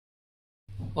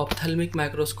Ophthalmic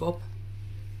microscope,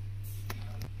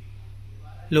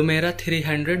 Lumera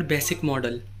 300 basic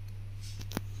model,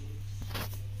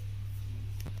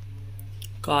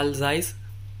 Carl Zeiss,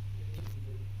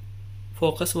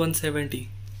 focus 170,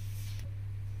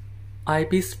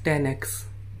 eyepiece 10x,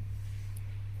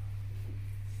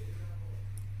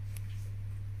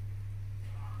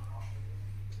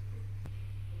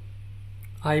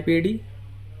 IPD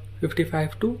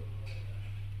 55 to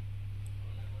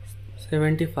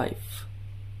 75.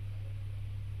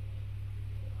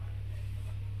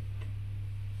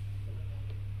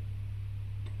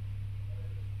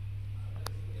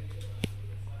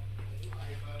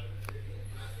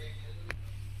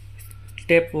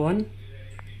 Step 1,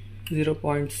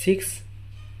 0.6,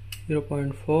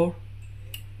 0.4,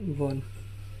 1.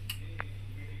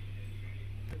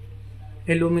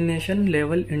 Illumination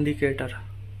level indicator.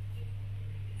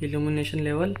 Illumination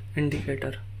level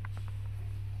indicator.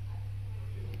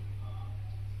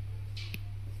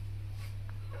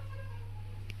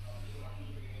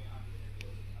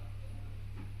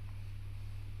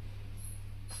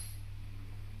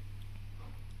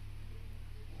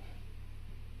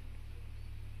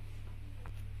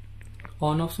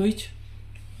 On off switch,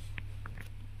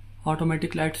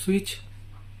 automatic light switch,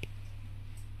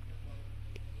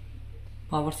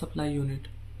 power supply unit,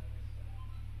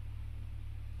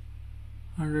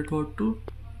 100 volt to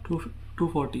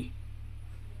 240.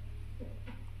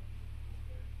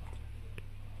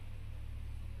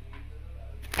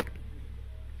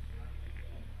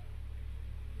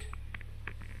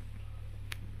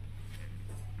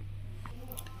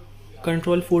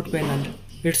 Control foot panel,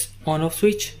 its on off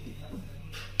switch,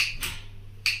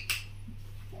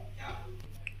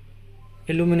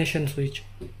 illumination switch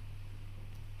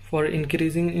for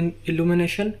increasing in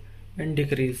illumination and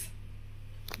decrease,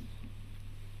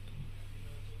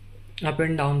 up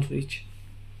and down switch,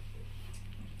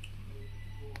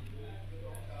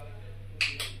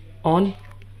 on,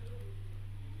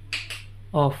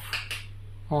 off,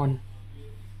 on,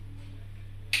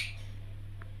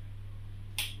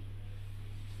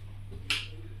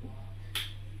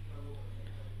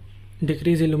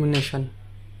 decrease illumination,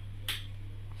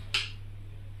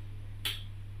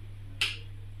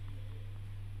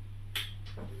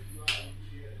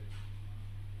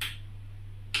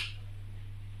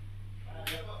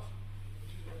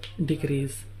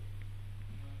 decrease,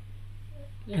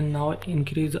 and now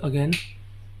increase again.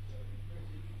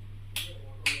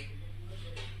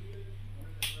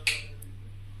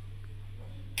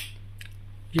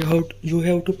 You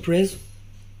have to press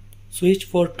switch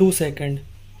for 2 seconds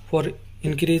for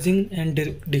increasing and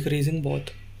decreasing both.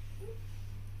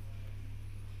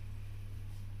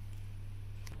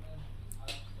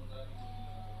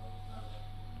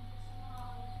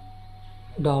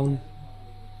 Down,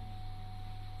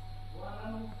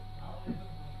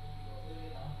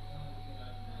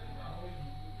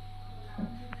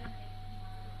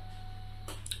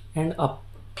 and up.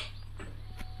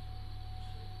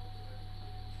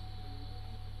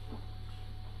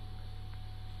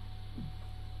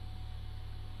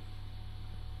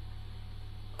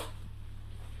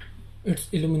 It's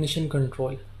illumination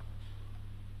control.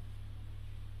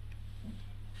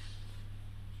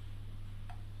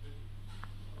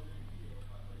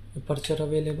 Aperture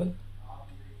available,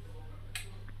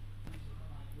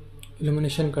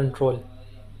 illumination control.